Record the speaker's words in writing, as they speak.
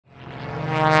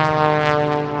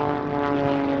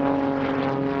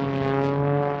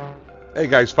Hey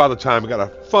guys, Father Time. I got a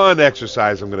fun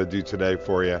exercise I'm going to do today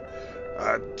for you.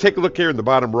 Take a look here in the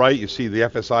bottom right. You see the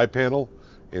FSiPanel,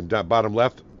 and bottom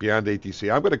left, Beyond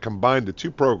ATC. I'm going to combine the two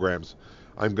programs.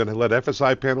 I'm going to let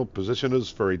FSiPanel position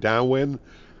us for a downwind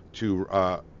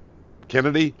to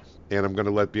Kennedy, and I'm going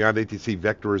to let Beyond ATC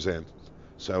vector us in.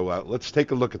 So let's take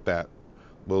a look at that.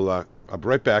 I'll be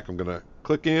right back. I'm going to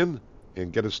click in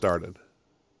and get us started.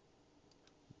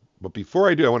 But before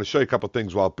I do, I want to show you a couple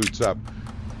things while it boots up.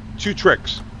 Two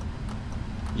tricks.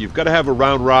 You've got to have a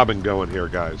round robin going here,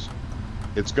 guys.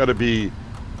 It's got to be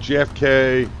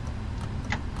JFK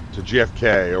to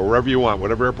JFK or wherever you want,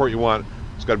 whatever airport you want.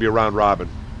 It's got to be a round robin.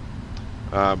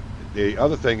 The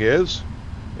other thing is,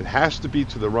 it has to be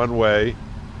to the runway.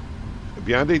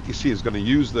 Beyond ATC is going to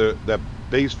use that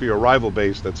base for your arrival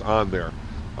base that's on there.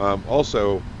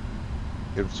 Also,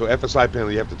 so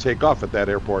FSiPanel, you have to take off at that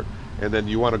airport, and then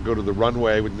you want to go to the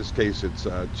runway. In this case, it's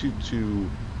 22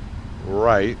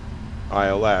 right,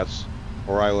 ILS,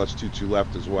 or ILS 22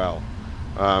 left as well.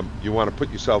 You want to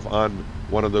put yourself on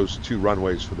one of those two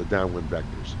runways for the downwind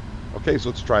vectors. Okay, so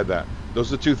let's try that.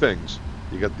 Those are the two things.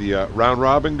 You got the round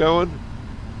robin going,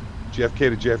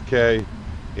 JFK to JFK,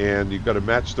 and you've got to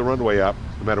match the runway up.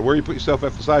 No matter where you put yourself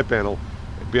FSiPanel,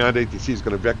 Beyond ATC is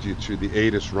going to vector you to the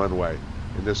ATIS runway.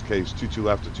 In this case, 22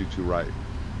 left to 22 right.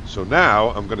 So now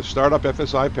I'm going to start up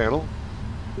FSiPanel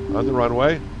on the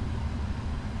runway.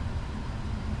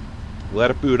 Let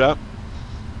it boot up.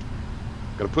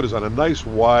 Going to put us on a nice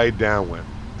wide downwind.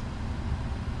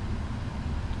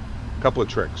 A couple of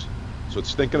tricks. So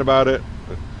it's thinking about it.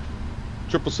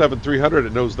 777-300,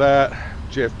 it knows that.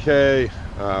 JFK,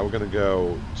 we're going to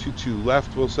go 22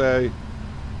 left, we'll say.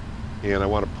 And I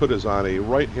want to put us on a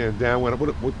right-hand downwind.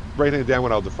 Right-hand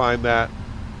downwind, I'll define that.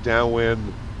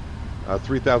 Downwind,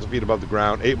 3,000 feet above the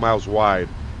ground, 8 miles wide.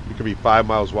 It could be 5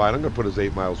 miles wide. I'm going to put us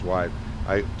 8 miles wide.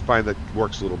 I find that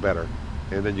works a little better.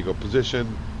 And then you go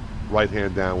position,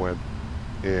 right-hand downwind,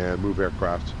 and move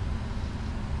aircraft.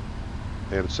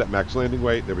 And set max landing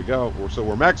weight. There we go. So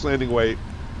we're max landing weight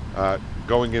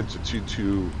going into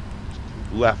 22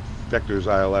 left, vectors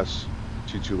ILS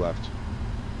 22 left.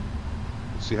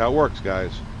 Let's see how it works,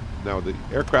 guys. Now the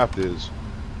aircraft is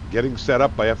getting set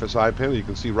up by FSiPanel. You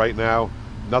can see right now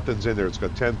nothing's in there. It's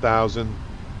got 10,000.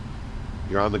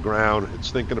 You're on the ground.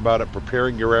 It's thinking about it,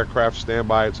 preparing your aircraft. Stand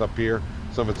by. It's up here.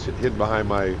 Some of it's hidden behind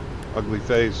my ugly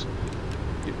face.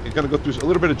 You're going to go through a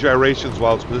little bit of gyrations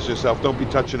while it's positioning yourself. Don't be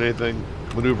touching anything,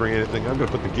 maneuvering anything. I'm going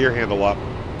to put the gear handle up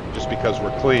just because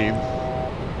we're clean.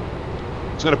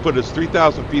 It's going to put us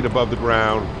 3,000 feet above the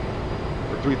ground,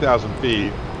 or 3,000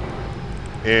 feet,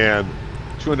 and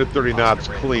 230 knots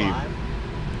clean.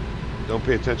 Don't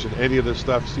pay attention to any of this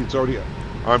stuff. See, it's already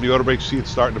on the auto brake. See,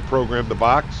 it's starting to program the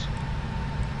box.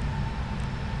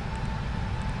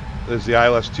 There's the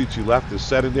ILS 22 left is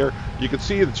set in there. You can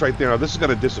see it's right there. Now, this is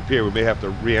going to disappear. We may have to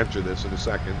re-enter this in a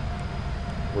second.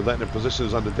 We're letting it position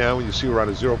us on the downwind. You see we're on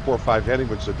a 045 heading,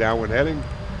 which is a downwind heading.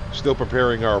 Still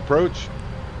preparing our approach.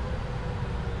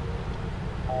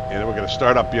 And then we're going to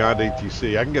start up Beyond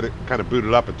ATC. I can get it kind of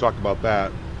booted up and talk about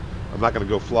that. I'm not going to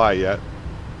go fly yet.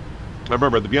 Now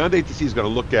remember, the Beyond ATC is going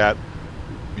to look at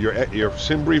your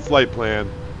SimBrief flight plan,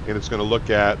 and it's going to look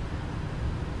at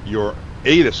your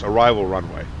ATIS arrival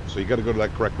runway. So you got to go to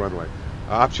that correct runway.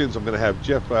 Options, I'm going to have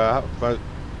Jeff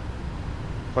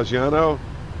Fagiano.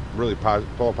 Really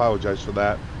apologize for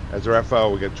that. As our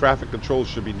FO, we get traffic control,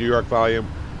 should be New York volume.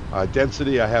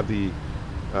 Density, I have the,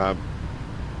 I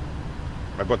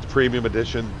bought the premium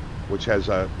edition, which has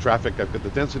traffic. I've got the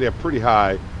density up pretty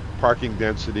high. Parking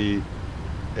density,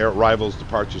 air arrivals,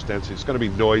 departures density. It's going to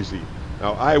be noisy.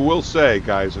 Now, I will say,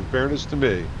 guys, in fairness to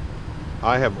me,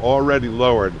 I have already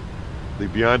lowered the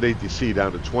Beyond ATC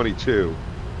down to 22.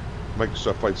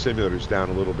 Microsoft Flight Simulator's down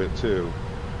a little bit too.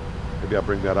 Maybe I'll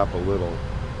bring that up a little.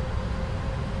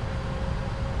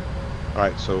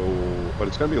 Alright, so, but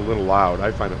it's going to be a little loud.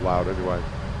 I find it loud anyway.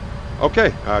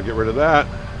 Okay, get rid of that.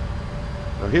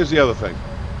 Now here's the other thing.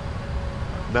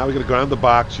 Now we're going to go around the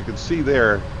box. You can see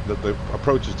there that the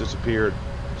approach has disappeared.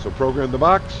 So program the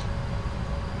box.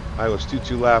 ILS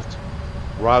 22 left.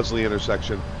 Rosley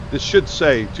intersection. This should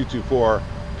say 224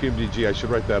 PMDG. I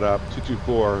should write that up.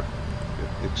 224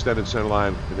 extended center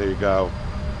line. And there you go.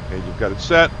 And you've got it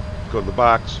set. Go to the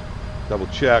box. Double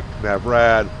check. Nav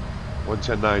rad.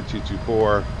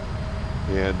 110.9.224.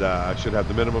 And I should have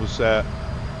the minimum set.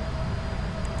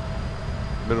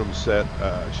 Minimum set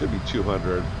should be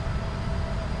 200.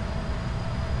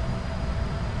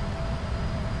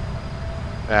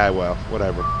 Well,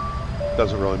 whatever.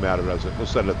 Doesn't really matter, does it? We'll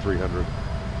set it at 300.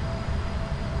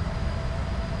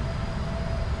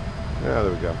 Yeah,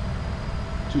 there we go.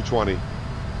 220.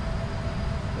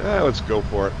 Let's go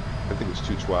for it. I think it's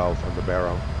 212 on the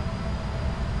barrel.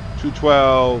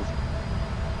 212,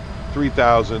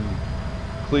 3000,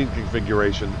 clean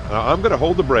configuration. I'm going to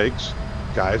hold the brakes,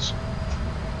 guys.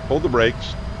 Hold the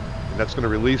brakes, and that's going to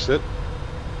release it.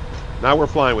 Now we're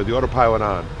flying with the autopilot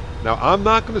on. Now I'm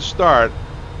not going to start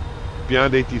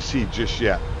Beyond ATC just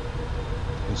yet.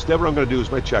 Instead, what I'm going to do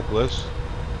is my checklist.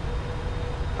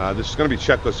 This is going to be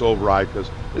checklist override because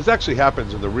this actually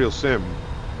happens in the real sim.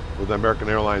 With American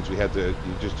Airlines, we had to you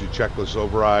just do checklist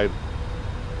override,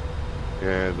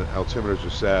 and the altimeters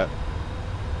are set.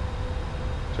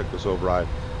 Checklist override,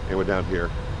 and we're down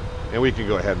here, and we can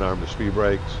go ahead and arm the speed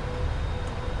brakes.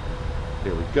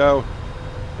 Here we go.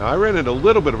 Now I ran into a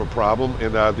little bit of a problem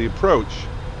in the approach.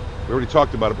 We already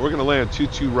talked about it, but we're going to land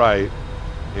 22 right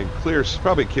and clear.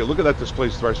 Probably can't look at that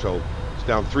displaced threshold. It's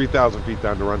down 3,000 feet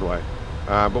down the runway,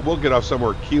 but we'll get off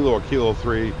somewhere kilo or kilo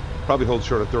 3. Probably hold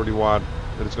short of 31.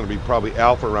 And it's going to be probably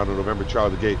alpha around the November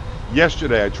Charlie the gate.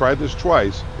 Yesterday I tried this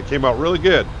twice. It came out really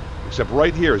good, except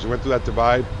right here as we went through that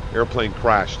divide, airplane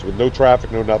crashed with no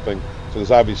traffic, no nothing. So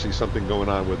there's obviously something going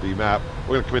on with the map.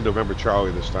 We're going to come in November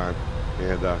Charlie this time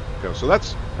and go. So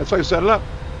that's how you set it up.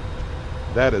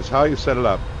 That is how you set it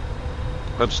up.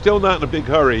 I'm still not in a big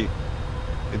hurry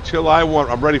until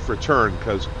I'm ready for a turn,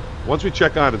 because once we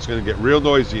check on, it's going to get real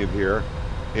noisy in here,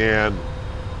 and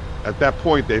at that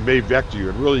point they may vector you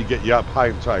and really get you up high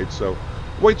and tight. So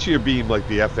wait till you beam like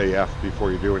the FAF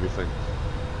before you do anything.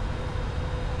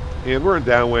 And we're in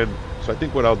downwind, so I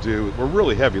think what I'll do, we're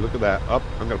really heavy, look at that, up.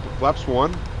 I'm going to put flaps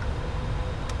 1.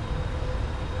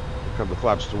 Come to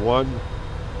flaps to 1.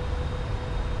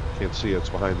 Can't see it, it's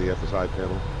behind the FSI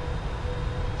panel.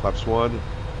 Flaps 1.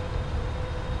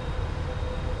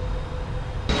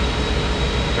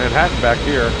 Manhattan back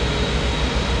here.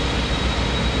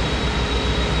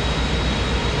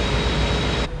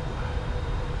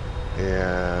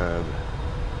 And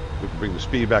we can bring the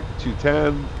speed back to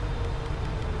 210.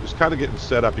 Just kind of getting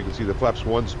set up. You can see the flaps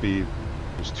 1 speed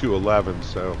is 211,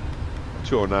 so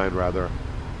 209 rather.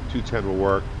 210 will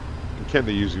work. And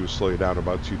Kenda usually will slow you down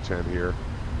about 210 here.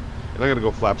 And I'm going to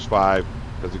go flaps 5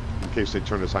 in case they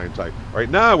turn this high and tight. All right,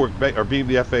 now we're beam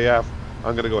the FAF.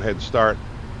 I'm going to go ahead and start.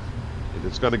 And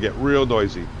it's going to get real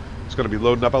noisy. It's going to be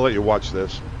loading up. I'll let you watch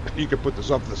this. You can put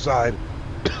this off to the side.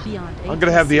 I'm going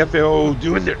to have the FAO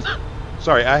doing it.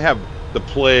 Sorry, I have the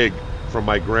plague from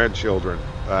my grandchildren.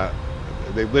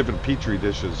 They live in petri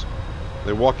dishes.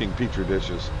 They're walking petri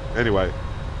dishes. Anyway,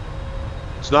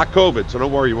 it's not COVID, so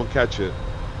don't worry, you won't catch it.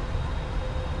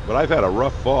 But I've had a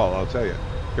rough fall, I'll tell you.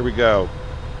 Here we go.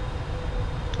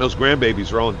 Those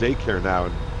grandbabies are all in daycare now,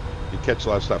 and you catch a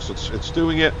lot of stuff. So it's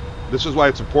doing it. This is why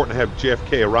it's important to have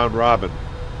JFK around robin.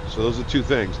 So those are 2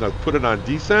 things. Now put it on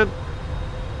descent.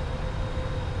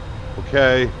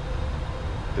 Okay.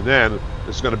 And then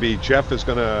it's going to be, Jeff is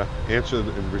going to answer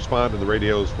and respond to the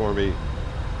radios for me.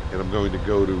 And I'm going to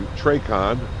go to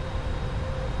TRACON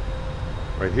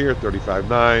right here,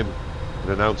 35.9, and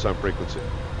announce on frequency.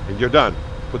 And you're done.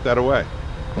 Put that away.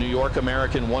 New York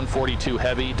American 142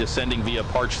 Heavy, descending via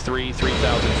Parch 3,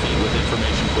 3,000 feet with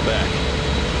information Quebec.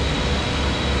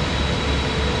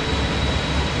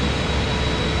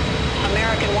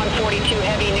 American 142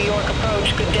 Heavy, New York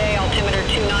approach, good day, altimeter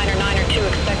 299er2,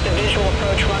 expect the visual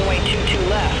approach, runway 22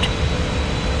 left.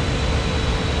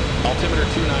 Altimeter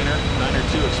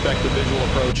 299er2, expect the visual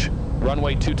approach,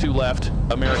 runway 22 left,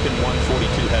 American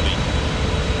 142 Heavy.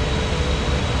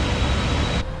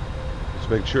 Let's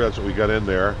make sure that's what we got in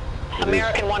there.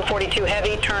 American 142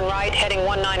 Heavy, turn right, heading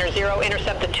 190,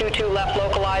 intercept the 22 left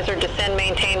localizer, descend,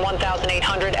 maintain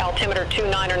 1,800, altimeter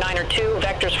 299er2,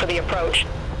 vectors for the approach.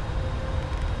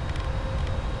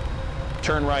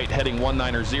 Turn right, heading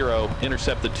 190,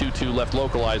 intercept the 22 left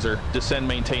localizer, descend,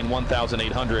 maintain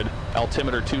 1,800,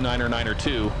 altimeter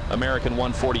 299er2, American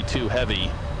 142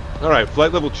 Heavy. All right,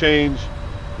 flight level change.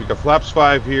 We got flaps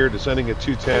 5 here, descending at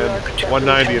 210,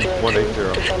 190 and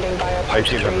 180. Descending via Parch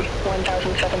 3,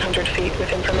 1,700 feet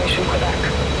with information Quebec.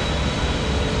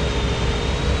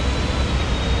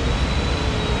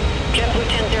 JetBlue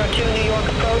 1002 New York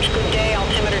approach, good day,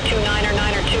 altimeter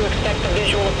 299er2, expect the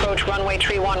visual approach, runway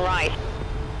 31 right.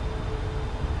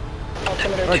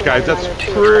 All right, guys, that's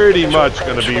pretty much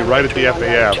going to be right at the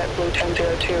FAF.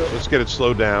 Let's get it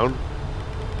slowed down.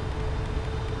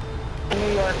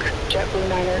 New York, JetBlue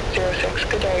 906,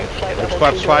 good day, flight level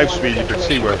flaps 5 speed, you can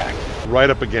see we're right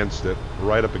up against it,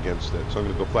 right up against it. So I'm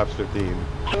going to go flaps 15.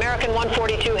 American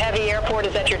 142 Heavy, airport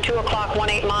is at your 2 o'clock,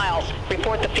 18 miles.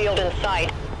 Report the field in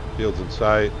sight. Field's in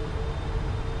sight.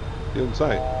 Field in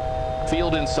sight.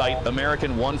 Field in sight,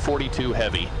 American 142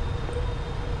 Heavy.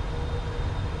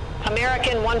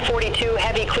 American 142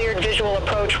 Heavy cleared visual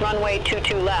approach runway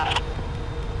 22 left.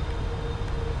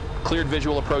 Cleared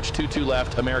visual approach 22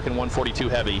 left, American 142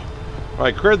 Heavy. All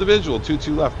right, clear the visual,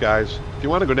 22 left, guys. If you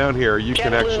want to go down here, you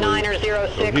can actually JetBlue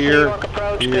 906, go here, New York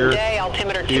approach, good day,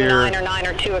 altimeter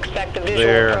 2992, expect the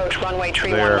visual approach, runway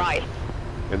 31 right.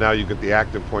 And now you get the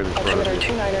active point in front of Altimeter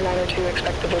you. 2992,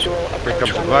 expect the visual approach, Here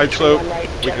comes the runway glide slope. 31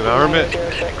 right, We can arm it.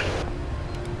 906.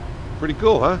 Pretty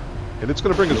cool, huh? And it's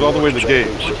going to bring us all the way to the gate.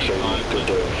 Good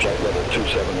day, flight level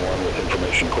 271 with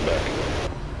information Quebec.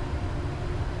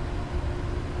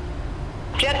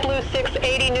 JetBlue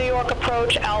 680 New York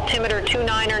approach, altimeter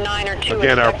 2992.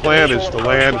 Again, our expect the plan visual is to approach,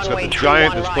 land, set runway the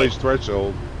giant 31 displaced right.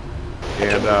 threshold.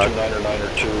 And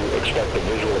 2992, expect the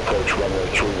visual approach runway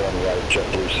 31 right,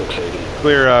 JetBlue 680.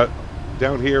 clear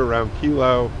down here around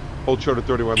Kilo, hold short at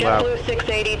 31 left. JetBlue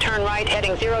 680, turn right,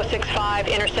 heading 065,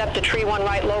 intercept the tree 1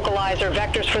 right localizer,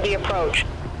 vectors for the approach.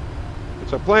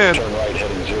 It's a plan. Turn right,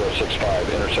 heading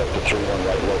 065, intercept the 31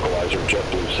 right localizer,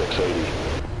 JetBlue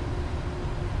 680.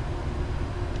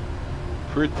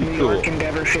 Pretty New cool. York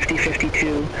Endeavour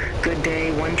 5052, good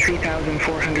day,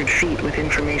 13,400 feet with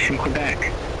information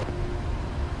Quebec.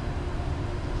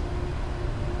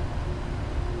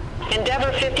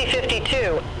 Endeavour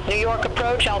 5052, New York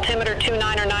approach, altimeter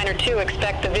 2992,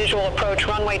 expect the visual approach,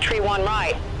 runway 31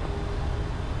 right.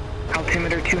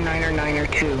 Altimeter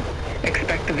 2992,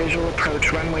 expect the visual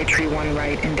approach, runway 31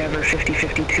 right, Endeavour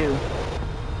 5052.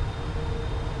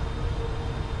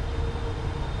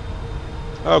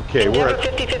 Okay, we're Endeavour at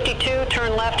 5052,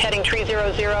 turn left, heading tree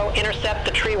 00, intercept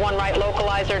the tree 1 right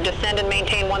localizer, descend and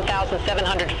maintain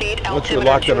 1,700 feet, Once we're altimeter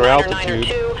locked at our altitude,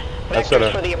 2992, that's at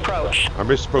vectors for the approach. our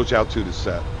missed approach altitude is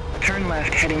set. Turn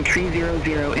left, heading tree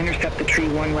 00, intercept the tree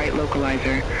 1 right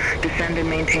localizer, descend and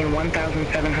maintain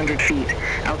 1,700 feet,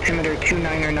 altimeter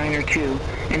 2992,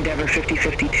 Endeavour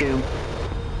 5052.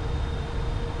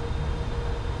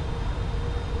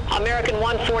 American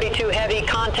 142 Heavy,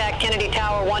 contact Kennedy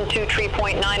Tower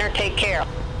 123.9er, take care.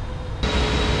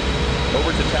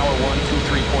 Over to Tower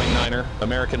 123.9er,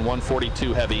 American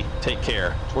 142 Heavy, take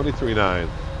care. 23.9.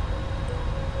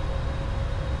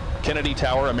 Kennedy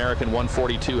Tower, American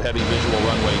 142 Heavy, visual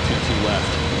runway 22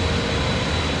 left.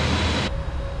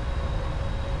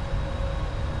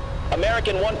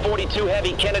 American 142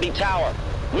 Heavy, Kennedy Tower.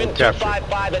 Wind Capture.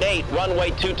 255 at 8, runway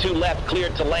 22 left,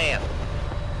 cleared to land.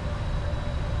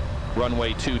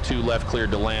 Runway 22 left,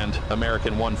 cleared to land,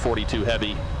 American 142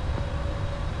 Heavy.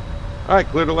 All right,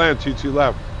 clear to land, 22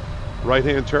 left.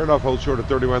 Right-hand turnoff, hold short at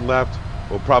 31 left.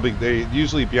 We'll probably, they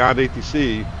usually beyond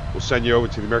ATC, will send you over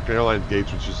to the American Airlines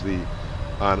gates, which is the,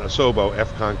 on Asobo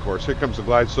F concourse. Here comes the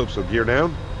glide slope, so gear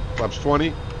down, flaps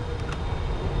 20.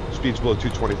 Speed's below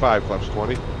 225, flaps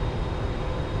 20.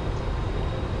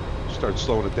 Start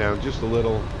slowing it down just a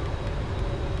little.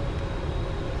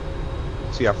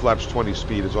 See how flaps 20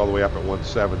 speed is all the way up at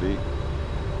 170.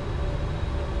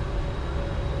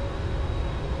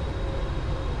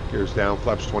 Gears down,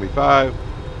 flaps 25.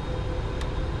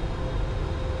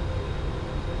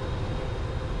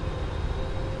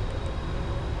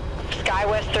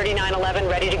 SkyWest 3911,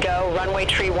 ready to go, runway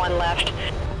tree 1 left.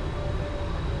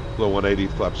 Low 180,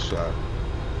 flaps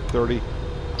 30.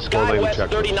 SkyWest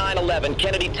 3911,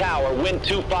 Kennedy Tower, wind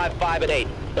 255 at 8.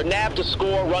 The nav to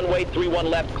score, runway 31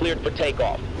 left, cleared for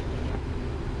takeoff.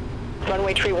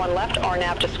 Runway tree 1 left,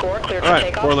 RNAV to score, cleared All for right,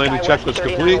 takeoff. core landing SkyWest checklist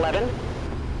complete. 3911.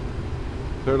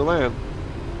 Clear to land.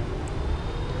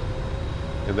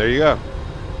 And there you go.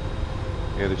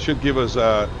 And it should give us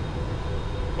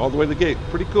all the way to the gate.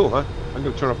 Pretty cool, huh? I'm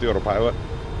going to turn off the autopilot.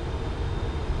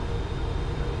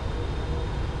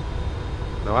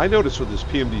 Now I noticed with this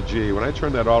PMDG, when I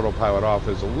turn that autopilot off,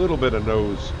 there's a little bit of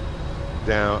nose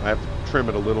down. I have to trim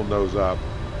it a little nose up.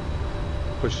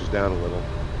 Pushes down a little.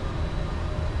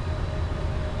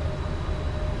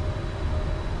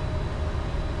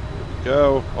 There we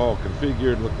go. All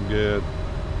configured, looking good.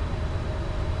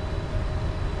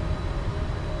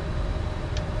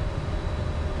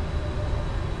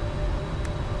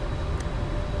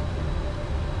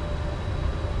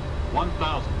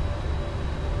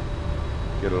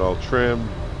 Get it all trimmed.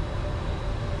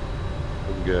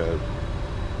 Looking good.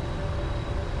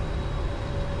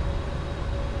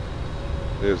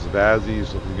 There's the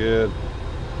Vazzies, looking good.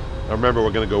 Now remember,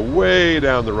 we're going to go way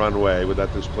down the runway with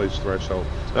that displaced threshold.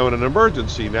 Now in an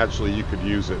emergency, naturally you could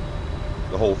use it,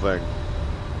 the whole thing.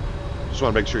 Just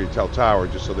want to make sure you tell Tower,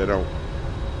 just so they don't,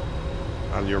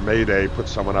 on your Mayday, put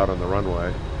someone out on the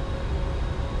runway.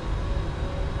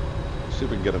 See if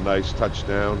we can get a nice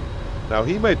touchdown. Now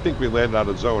he might think we landed out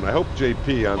of zone. I hope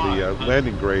JP on the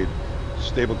landing grade,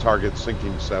 stable target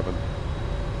sinking 7.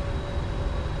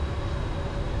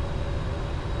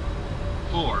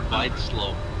 4, glide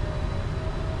slope.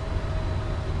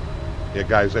 Yeah,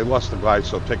 guys, they lost the glide,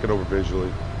 so take it over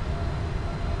visually.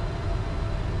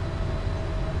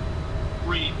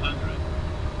 300.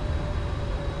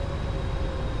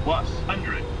 Plus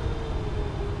 100.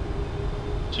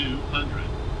 200.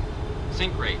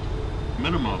 Sink rate.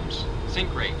 Minimums.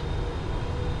 Sink rate.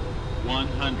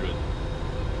 100.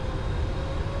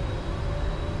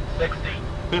 60.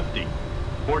 50.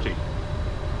 40.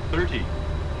 30.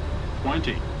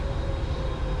 20.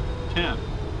 10.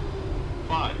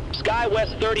 5.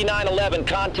 SkyWest 3911,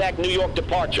 contact New York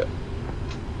departure.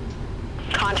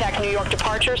 Contact New York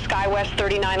departure, SkyWest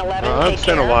 3911. On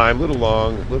center line, little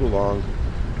long.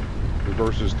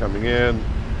 Reverse is coming in.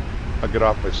 I'll get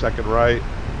off my second right.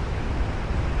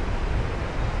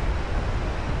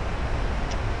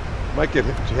 Might get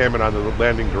hammered on the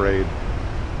landing grade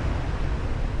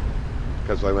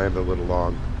because I landed a little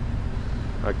long.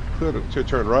 I could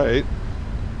turn right.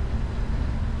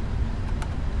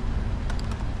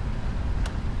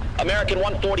 American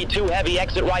 142 Heavy,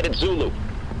 exit right at Zulu.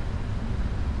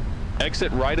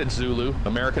 Exit right at Zulu,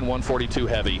 American 142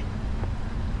 Heavy.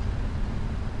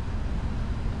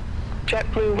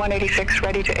 JetBlue 186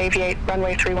 ready to aviate,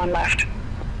 runway 31 left.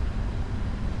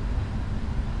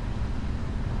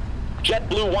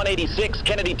 JetBlue 186,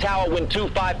 Kennedy Tower, wind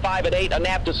 255 at 8, a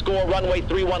nav to score, runway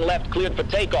 31 left, cleared for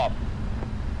takeoff.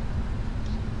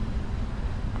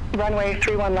 Runway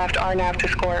 31 left, RNAV to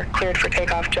score, cleared for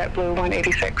takeoff, JetBlue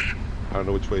 186. I don't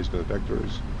know which way the vector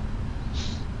is.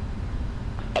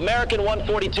 American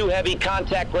 142 Heavy,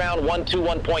 contact ground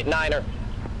 121.9er.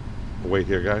 Wait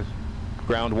here, guys.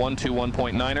 Ground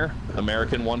 121.9er,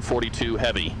 American 142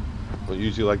 Heavy. Well,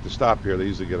 usually like to stop here. They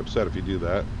usually get upset if you do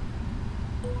that.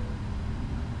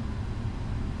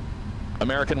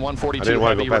 American 142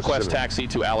 Heavy, request taxi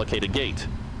to allocated gate.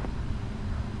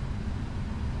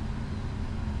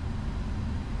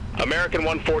 American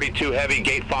 142 Heavy,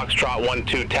 gate Foxtrot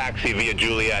 12, taxi via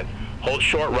Juliet. Hold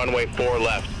short, runway 4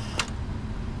 left.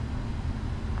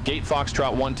 Gate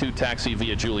Foxtrot 12, taxi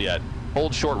via Juliet.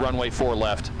 Hold short, runway 4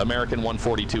 left, American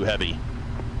 142 Heavy.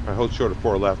 I hold short of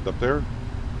 4 left up there.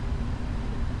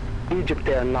 Egypt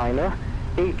Air 9er,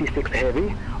 86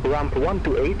 Heavy, ramp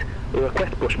 128,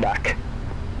 request pushback.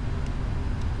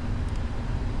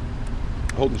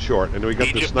 Holding short, and we got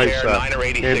Egypt this nice Air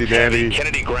 9er, handy dandy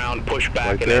Kennedy ground pushback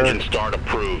right and there. engine start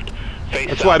approved. Face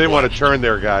That's why I didn't want to southwest. turn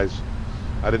there, guys.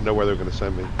 I didn't know where they were going to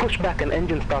send me. Pushback and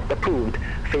engine start approved.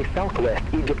 Face southwest,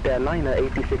 Egypt Air 9er,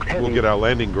 86 Heavy. We'll get our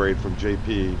landing grade from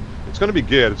JP. It's going to be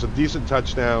good. It's a decent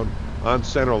touchdown on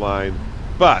center line,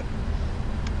 but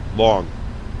long.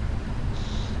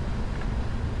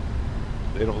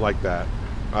 They don't like that.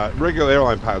 Regular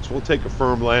airline pilots will take a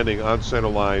firm landing on center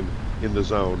line in the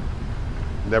zone.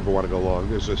 Never want to go long.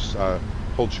 There's this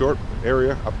hold short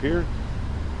area up here.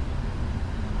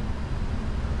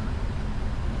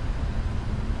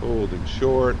 Holding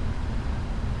short.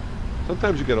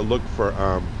 Sometimes you got to look for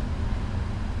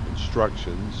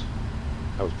instructions.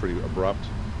 That was pretty abrupt.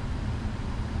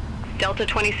 Delta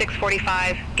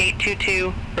 2645, gate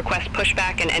 22, request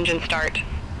pushback and engine start.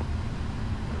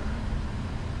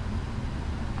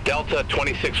 Delta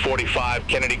 2645,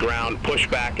 Kennedy ground,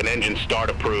 pushback and engine start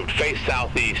approved. Face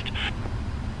southeast.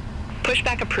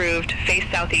 Pushback approved, face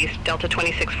southeast, Delta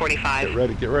 2645. Get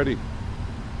ready, get ready.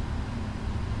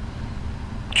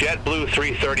 JetBlue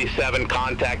 337,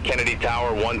 contact Kennedy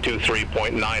Tower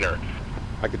 123.9er.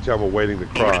 I can tell we're waiting to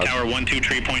cross. Tower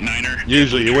 123.9er.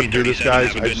 Usually you wouldn't do this, guys.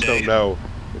 Have a I good just day. don't know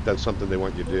if that's something they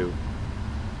want you to do.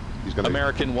 He's gonna,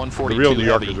 American 142 the real New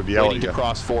Yorkers Heavy, would be yelling waiting at to you.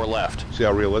 cross 4 left. See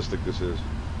how realistic this is.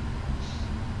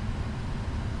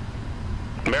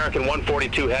 American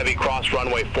 142 Heavy, cross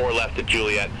runway 4 left at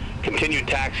Juliet. Continue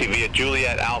taxi via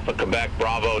Juliet, Alpha, Quebec,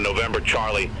 Bravo, November,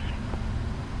 Charlie.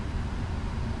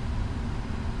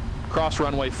 Cross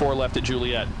runway 4 left at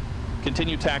Juliet.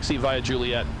 Continue taxi via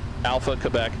Juliet, Alpha,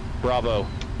 Quebec, Bravo,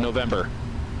 November,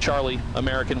 Charlie,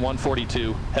 American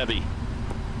 142 Heavy.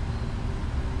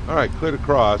 All right, clear to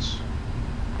cross.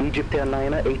 Egypt Air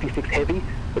 9er, 86 Heavy,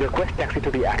 request taxi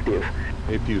to be active.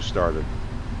 APU started.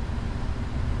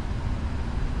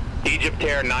 Egypt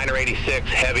Air 986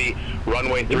 Heavy,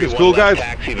 runway Isn't this 31 cool, left, guys?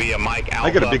 taxi via Mike Alpha, I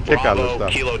get a big kick out of this Bravo,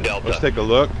 stuff. Kilo Delta. Let's take a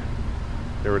look.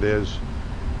 There it is.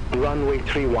 Runway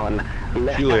 31,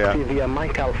 left Juliet. taxi via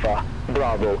Mike Alpha,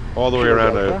 Bravo. All the way Kilo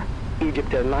around Delta,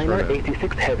 Egypt Air 9er, right.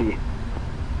 86 Heavy.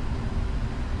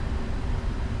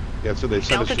 Yeah, so they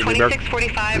sent us Delta to the American,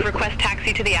 2645, request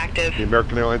taxi to the active. the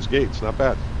American Airlines gates. Not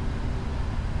bad.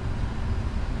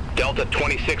 Delta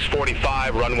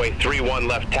 2645, runway 31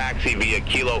 left taxi via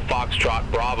Kilo Foxtrot,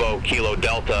 Bravo, Kilo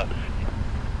Delta.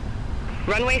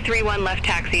 Runway 31 left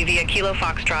taxi via Kilo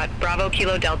Foxtrot, Bravo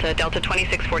Kilo Delta, Delta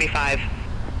 2645.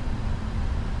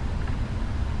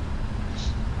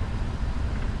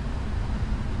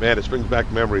 Man, it brings back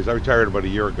memories. I retired about a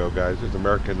year ago, guys. It's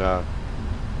American,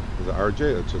 is it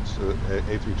RJ? It's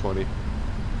A320.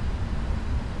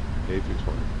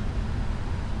 A320.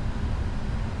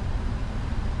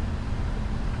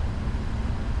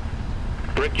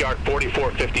 Brickyard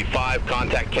 4455,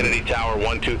 contact Kennedy Tower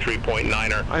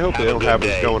 123.9er. I hope they don't have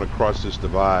us going across this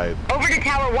divide. Over to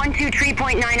Tower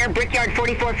 123.9er, Brickyard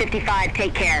 4455,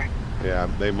 take care. Yeah,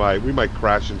 they might. We might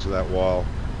crash into that wall.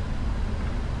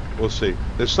 We'll see.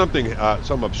 There's something,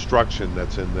 some obstruction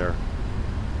that's in there.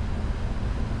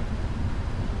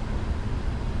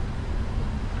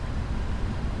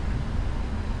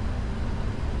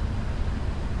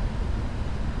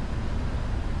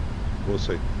 We'll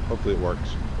see. Hopefully it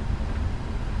works.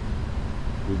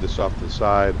 Move this off to the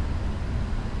side.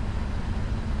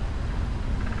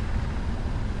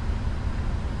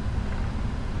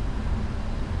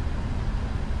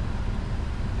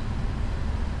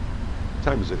 What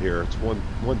time is it here? It's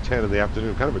 1:10 in the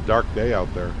afternoon. Kind of a dark day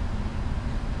out there.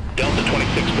 Delta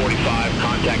 2645,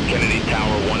 contact Kennedy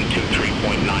Tower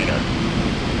 123.9er.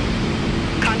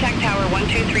 Contact Tower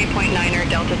 123.9er,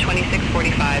 Delta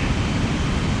 2645.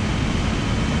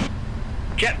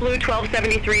 JetBlue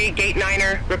 1273, Gate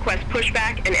 9er, request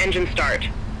pushback and engine start.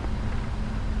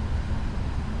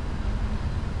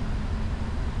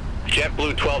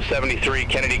 JetBlue 1273,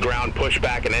 Kennedy ground,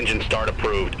 pushback and engine start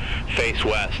approved. Face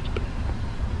west.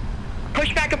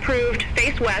 Pushback approved,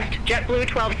 face west, JetBlue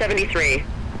 1273.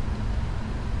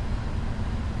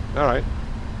 All right.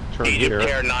 Turn Egypt here.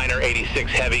 Air 9er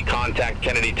 86 heavy, contact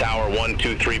Kennedy Tower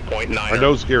 123.9er. Our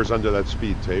nose gear's under that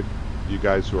speed tape. You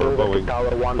guys who are Boeing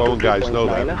guys know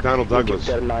that. McDonnell Douglas.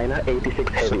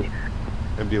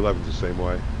 MD-11's the same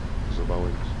way as the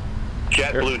Boeings.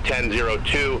 JetBlue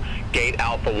 1002, gate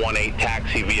Alpha 18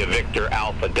 taxi via Victor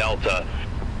Alpha Delta.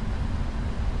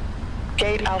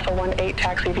 Gate Alpha 18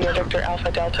 taxi via Victor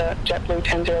Alpha Delta, JetBlue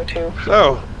 1002.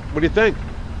 So, what do you think?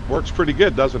 Works pretty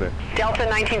good, doesn't it? Delta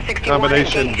 1961.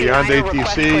 Combination Beyond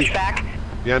ATC,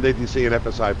 Beyond ATC and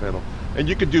FSiPanel. And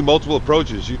you could do multiple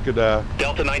approaches. You could, Delta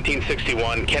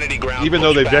 1961, Kennedy ground. even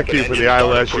though they vector you for the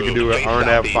ILS, you can do an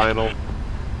RNAV final.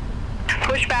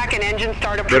 Pushback and engine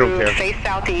start They don't approved, care. face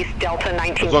southeast, Delta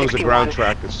 1961. As long as the ground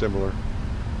track is similar.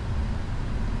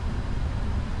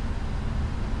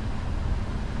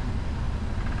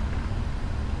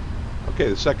 Okay,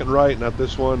 the second right, not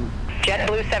this one.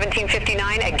 JetBlue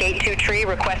 1759 at gate 2 tree,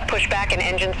 request pushback and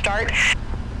engine start.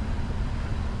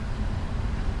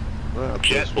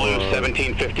 JetBlue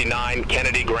 1759,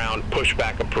 Kennedy ground,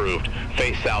 pushback approved.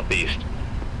 Face southeast.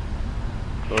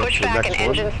 Pushback and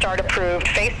engine start approved.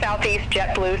 Face southeast,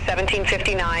 JetBlue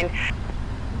 1759.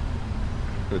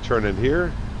 Gonna turn in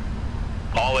here.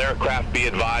 All aircraft be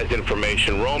advised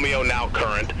information. Romeo now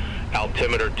current.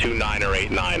 Altimeter 29er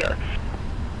 89er.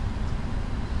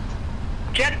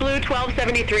 JetBlue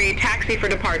 1273, taxi for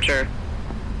departure.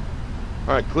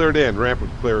 All right, cleared in. Ramp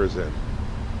with clear is in.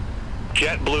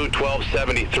 JetBlue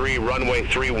 1273, runway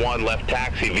 31 left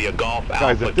taxi via Golf Guys,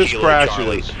 Alpha if this Kilo crashes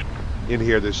Charlie. in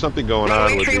here, there's something going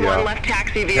Runway on with 31 the left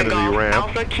taxi via Kennedy Golf ramp.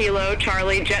 Alpha Kilo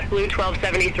Charlie, JetBlue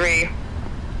 1273.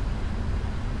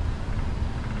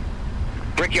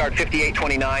 Brickyard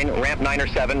 5829, ramp 9 or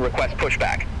 7, request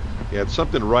pushback. Yeah, it's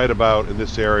something right about in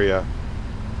this area.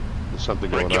 There's something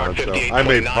going Brickyard on, so I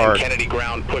may 5829, park. Kennedy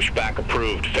ground, pushback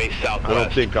approved. Face southwest. I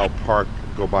don't think I'll park,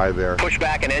 go by there.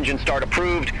 Pushback and engine start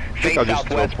approved. Face I'll just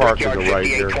go southwest, park in Brickyard the right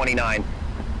here. 5829.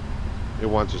 It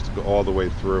wants us to go all the way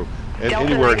through. And Delta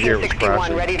anywhere in here was 1961,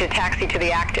 crashing. ready to taxi to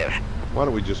the active. Why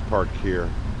don't we just park here,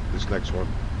 this next one?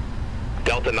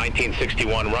 Delta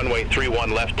 1961, runway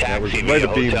 31 left Yeah, it was taxi right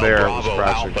via a beam Hotel there, it was Bravo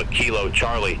crashing. Alpha Kilo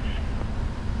Charlie.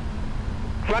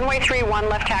 Runway 31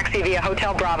 left taxi via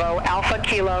Hotel Bravo, Alpha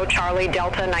Kilo Charlie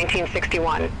Delta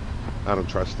 1961. I don't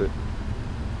trust it.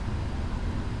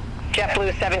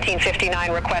 JetBlue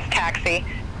 1759, request taxi.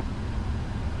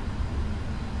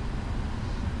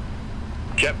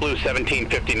 JetBlue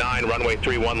 1759, runway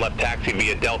 31 left taxi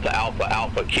via Delta Alpha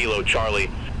Alpha Kilo Charlie.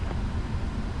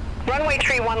 Runway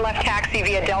 31 left taxi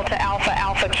via Delta Alpha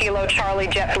Alpha Kilo Charlie,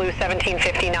 JetBlue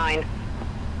 1759.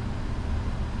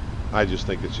 I just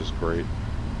think it's just great.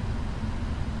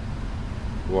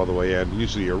 Go all the way in.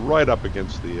 Usually you're right up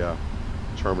against the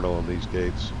terminal on these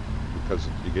gates because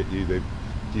they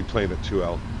deplane at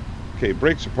 2L. Okay,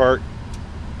 brakes apart.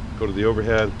 Go to the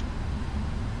overhead.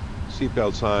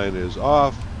 Seatbelt sign is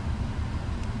off.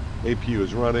 APU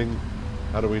is running.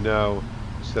 How do we know?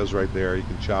 It says right there. You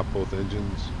can chop both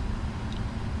engines.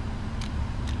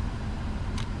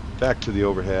 Back to the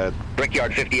overhead.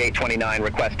 Brickyard 5829,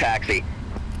 request taxi.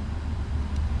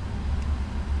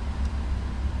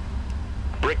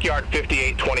 Brickyard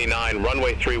 5829,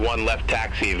 runway 31 left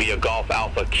taxi via Golf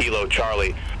Alpha Kilo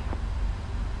Charlie.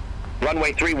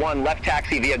 Runway 31 left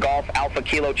taxi via Golf Alpha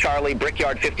Kilo Charlie,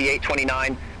 Brickyard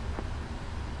 5829.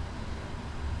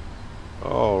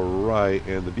 All right,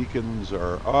 and the beacons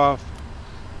are off.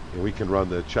 And we can run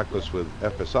the checklist with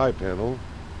FSiPanel.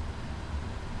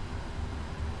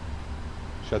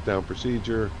 Shutdown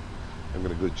procedure. I'm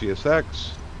going to go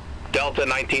GSX. Delta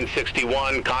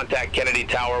 1961, contact Kennedy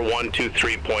Tower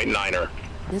 123.9er.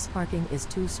 This parking is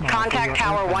too small. Contact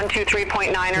Tower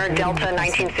 123.9er, Delta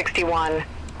 1961.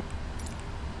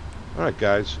 All right,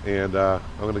 guys, and I'm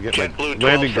going to get JetBlue my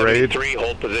landing grade. 1273,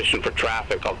 hold position for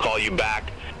traffic. I'll call you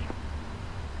back.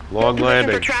 Long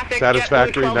landing. Traffic,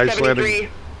 Satisfactory, JetBlue nice landing.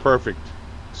 Perfect.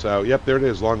 So, yep, there it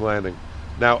is, long landing.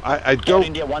 Now, I don't...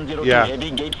 India 102 yeah,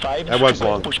 heavy, gate 5. that was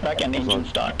long. Pushback and engine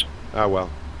start. Ah, well.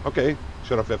 Okay,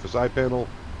 shut off FSiPanel.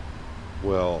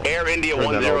 Well, Air India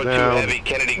 102 heavy,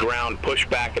 Kennedy ground,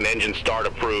 pushback and engine start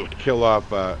approved. Kill off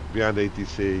Beyond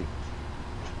ATC.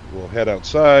 We'll head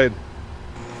outside.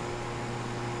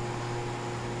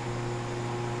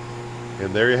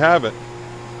 And there you have it.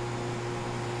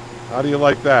 How do you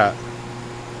like that?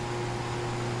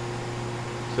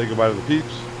 Say goodbye to the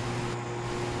peeps.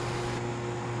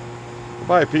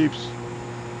 Goodbye, peeps.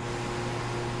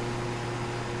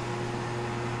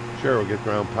 Sure, we'll get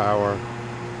ground power.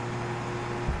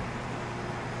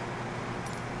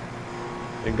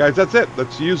 And guys, that's it.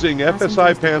 That's using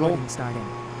FSiPanel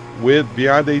with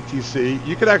Beyond ATC.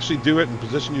 You could actually do it and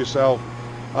position yourself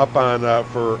up on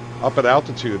up at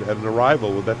altitude at an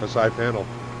arrival with FSiPanel.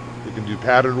 You can do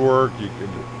pattern work. You can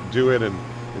do it and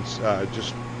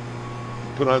just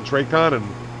put on Tracon and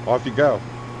off you go.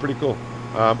 Pretty cool.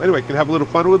 Anyway, you can have a little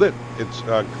fun with it. It's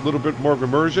a little bit more of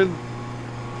immersion,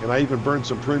 and I even burned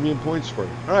some premium points for you.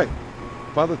 All right,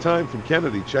 Father Time from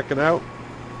Kennedy checking out.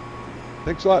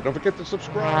 Thanks a lot. Don't forget to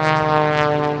subscribe.